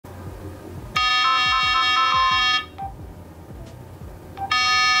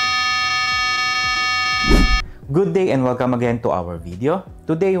Good day and welcome again to our video.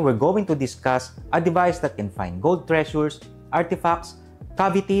 Today we're going to discuss a device that can find gold treasures, artifacts,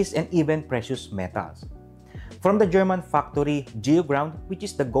 cavities, and even precious metals. From the German factory Geoground, which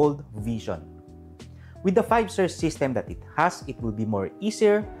is the Gold Vision. With the 5 search system that it has, it will be more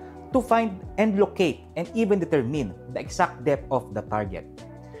easier to find and locate and even determine the exact depth of the target.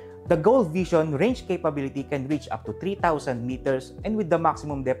 The Gold Vision range capability can reach up to 3,000 meters and with the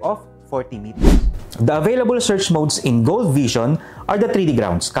maximum depth of 40 meters. The available search modes in Gold Vision are the 3D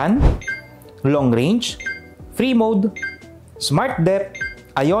ground scan, long range, free mode, smart depth,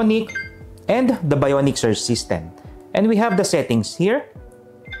 ionic, and the bionic search system. And we have the settings here.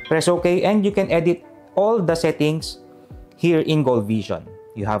 Press OK and you can edit all the settings here in Gold Vision.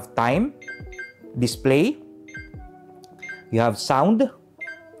 You have time, display, you have sound,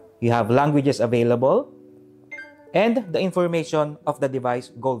 you have languages available, and the information of the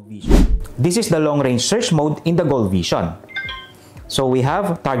device Gold Vision. This is the long-range search mode in the Gold Vision. So we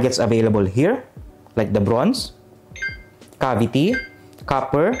have targets available here, like the bronze, cavity,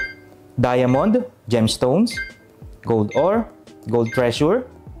 copper, diamond, gemstones, gold ore, gold treasure,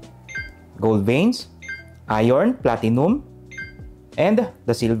 gold veins, iron, platinum, and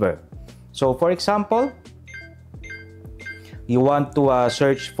the silver. So for example, you want to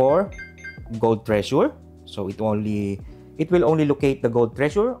search for gold treasure. So it will only locate the gold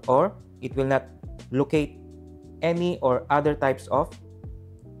treasure, or it will not locate any or other types of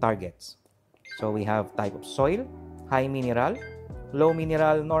targets. So we have type of soil, high mineral, low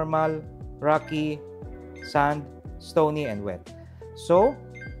mineral, normal, rocky, sand, stony, and wet. So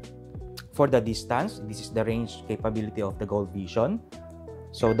for the distance, this is the range capability of the Gold Vision.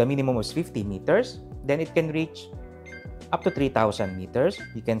 So the minimum is 50 meters. Then it can reach up to 3,000 meters.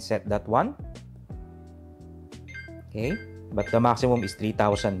 You can set that one. Okay, but the maximum is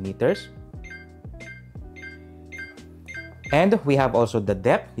 3,000 meters. And we have also the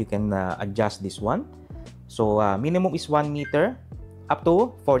depth. You can adjust this one. So minimum is 1 meter up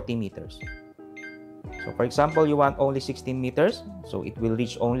to 40 meters. So for example, you want only 16 meters. So it will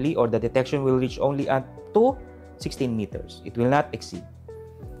reach only, or the detection will reach only up to 16 meters. It will not exceed.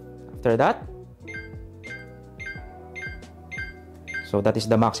 After that, so that is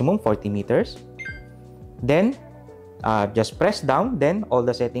the maximum, 40 meters. Then just press down, then all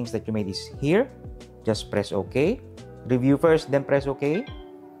the settings that you made is here. Just press OK. Review first, then press OK.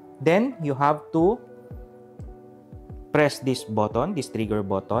 Then you have to press this button, this trigger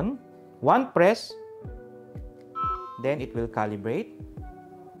button. One press, then it will calibrate.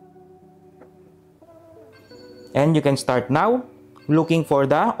 And you can start now looking for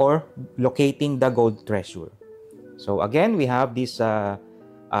the, or locating the gold treasure. So again, we have this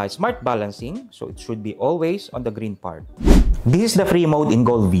smart balancing, so it should be always on the green part. This is the free mode in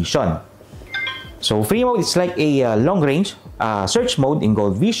Gold Vision. So free mode is like a long-range search mode in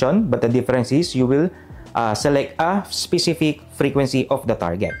Gold Vision, but the difference is you will select a specific frequency of the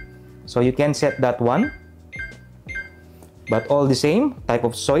target. So you can set that one, but all the same type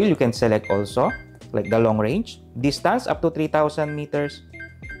of soil you can select also, like the long range, distance up to 3,000 meters,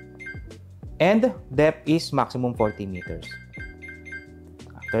 and depth is maximum 40 meters.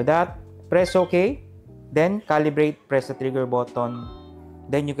 After that, press OK, then calibrate, press the trigger button,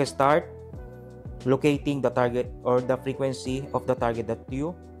 then you can start locating the target or the frequency of the target that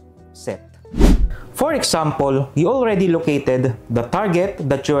you set. For example, you already located the target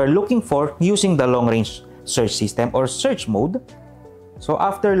that you are looking for using the long-range search system or search mode. So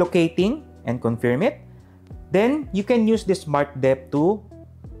after locating and confirm it, then you can use the smart depth to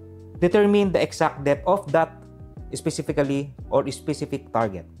determine the exact depth of that specifically or specific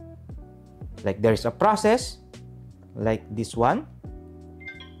target. Like there is a process like this one,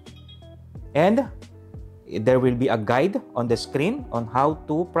 and there will be a guide on the screen on how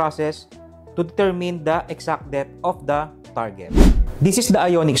to process to determine the exact depth of the target. This is the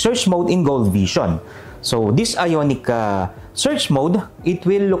ionic search mode in Gold Vision. So this ionic search mode, it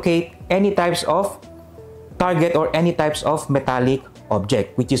will locate any types of target or any types of metallic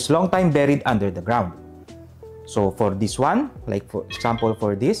object which is long time buried under the ground. So for this one, like for example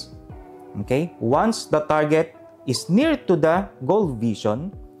for this, okay, once the target is near to the Gold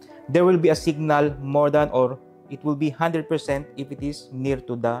Vision, there will be a signal more than, or it will be 100% if it is near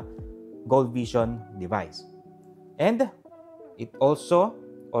to the Gold Vision device. And it also,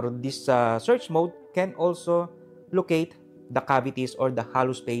 or this search mode can also locate the cavities or the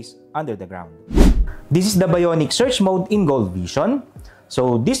hollow space under the ground. This is the bionic search mode in Gold Vision.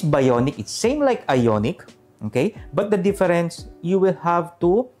 So this bionic, it's same like ionic, okay, but the difference, you will have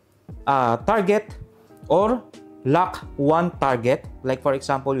to target or lock one target. Like for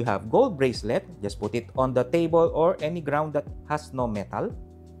example, you have gold bracelet, just put it on the table or any ground that has no metal.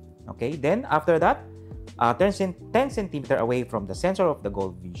 Okay, then after that, 10 centimeter away from the sensor of the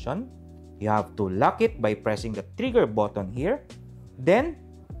gold vision, you have to lock it by pressing the trigger button here. Then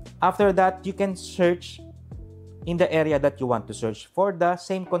after that, you can search in the area that you want to search for the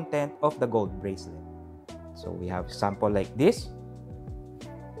same content of the gold bracelet. So we have sample like this.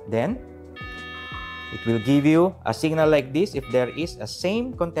 Then it will give you a signal like this if there is a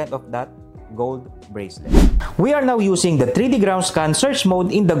same content of that gold bracelet. We are now using the 3D ground scan search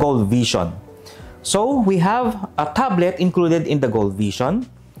mode in the gold vision. So we have a tablet included in the gold vision.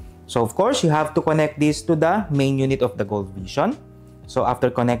 So of course, you have to connect this to the main unit of the gold vision. So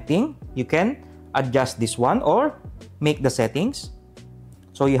after connecting, you can adjust this one or make the settings.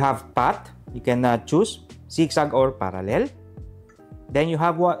 So you have path, you can choose zigzag or parallel. Then you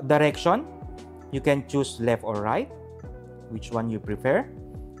have direction, you can choose left or right, which one you prefer.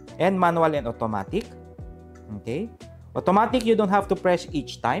 And manual and automatic. Okay, automatic, you don't have to press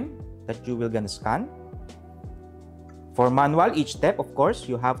each time that you will gonna scan. For manual, each step, of course,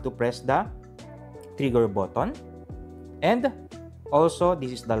 you have to press the trigger button. And also,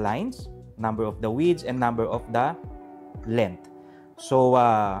 this is the lines, number of the widths and number of the length. So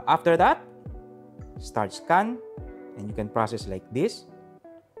after that, start scan, and you can process like this.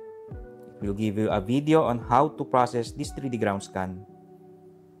 It will give you a video on how to process this 3D ground scan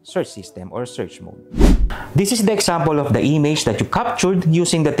search system or search mode. This is the example of the image that you captured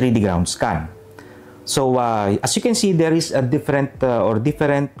using the 3D ground scan. So as you can see, there is a different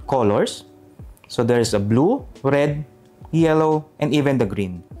colors. So there is a blue, red, yellow, and even the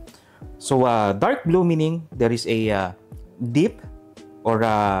green. So dark blue meaning there is a deep or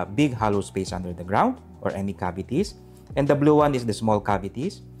a big hollow space under the ground or any cavities, and the blue one is the small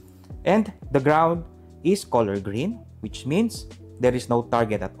cavities, and the ground is color green, which means there is no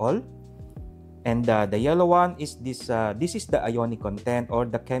target at all. And the yellow one is this is the ionic content or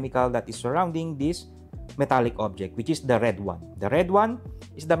the chemical that is surrounding this metallic object, which is the red one. The red one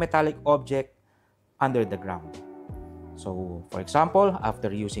is the metallic object under the ground. So for example,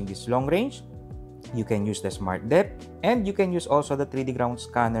 after using this long range, you can use the smart depth, and you can use also the 3D ground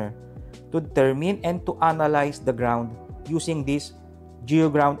scanner to determine and to analyze the ground using this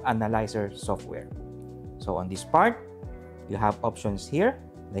GeoGround Analyzer software. So on this part, you have options here,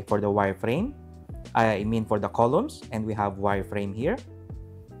 like for the wireframe, I mean for the columns, and we have wireframe here.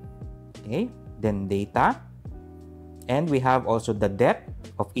 Okay, then data, and we have also the depth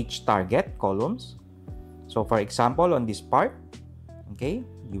of each target columns. So for example, on this part, okay,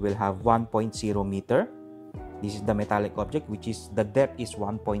 you will have 1.0 meter. This is the metallic object, which is the depth is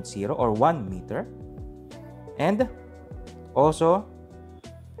 1.0 or 1 meter. And also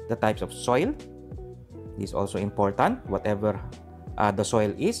the types of soil is also important. Whatever the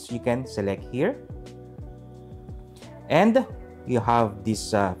soil is, you can select here. And you have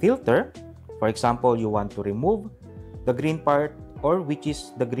this filter. For example, you want to remove the green part, or which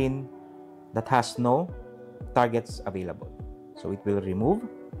is the green that has no targets available. So it will remove.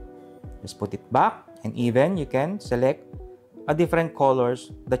 Just put it back, and even you can select a different colors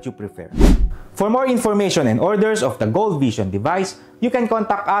that you prefer. For more information and orders of the Gold Vision device, you can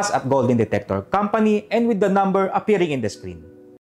contact us at Golden Detector Company and with the number appearing in the screen.